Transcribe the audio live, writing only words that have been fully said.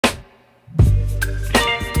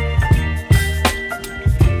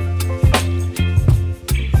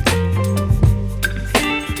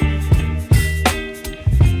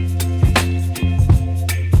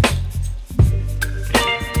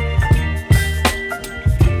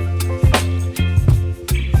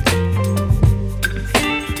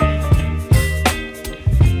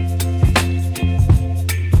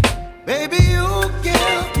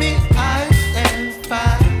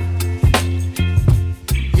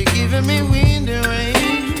giving me wind and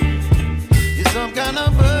rain. You're some kind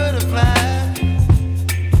of butterfly.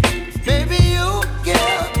 Baby, you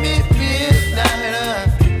give me midnight.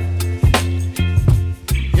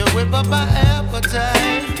 You whip up my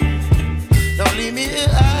appetite. Don't leave me here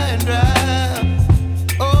high and dry.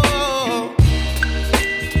 Oh,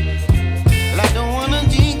 well, I don't wanna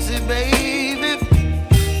jinx it, baby,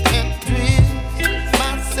 and twist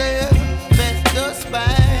myself at the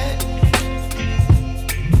spine.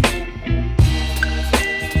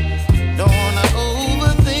 Don't wanna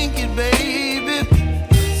overthink it, baby.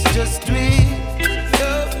 It's just twist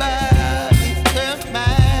your body and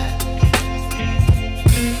mine.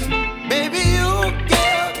 Baby, you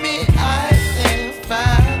give me ice and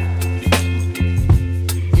fire.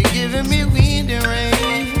 You're giving me wind and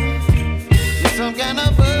rain. You're some kind of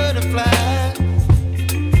butterfly.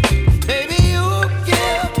 Baby, you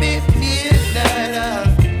give me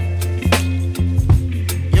midnight.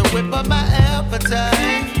 You whip up my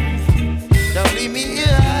appetite. Don't leave me here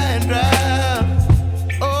high and dry.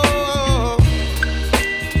 Oh,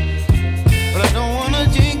 but I don't wanna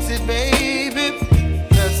jinx it, baby.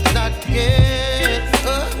 Let's not get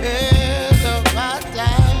ahead of my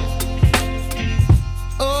time.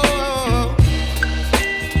 Oh,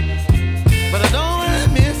 but I don't wanna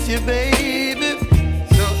miss you, baby.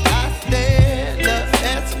 So I stand up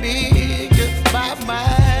and speak just my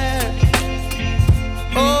mind.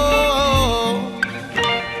 Oh.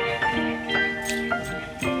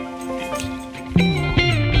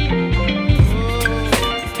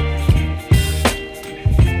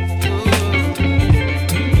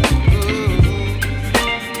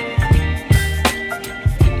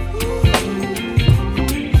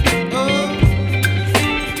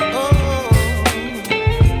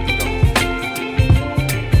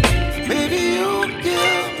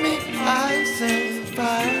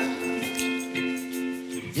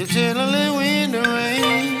 You're chilling wind and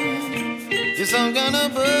rain. You're some kind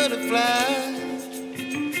of butterfly.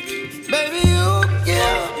 Baby, you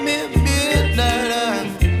give me midnight.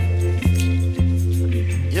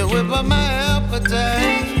 You whip up my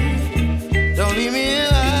appetite. Don't leave me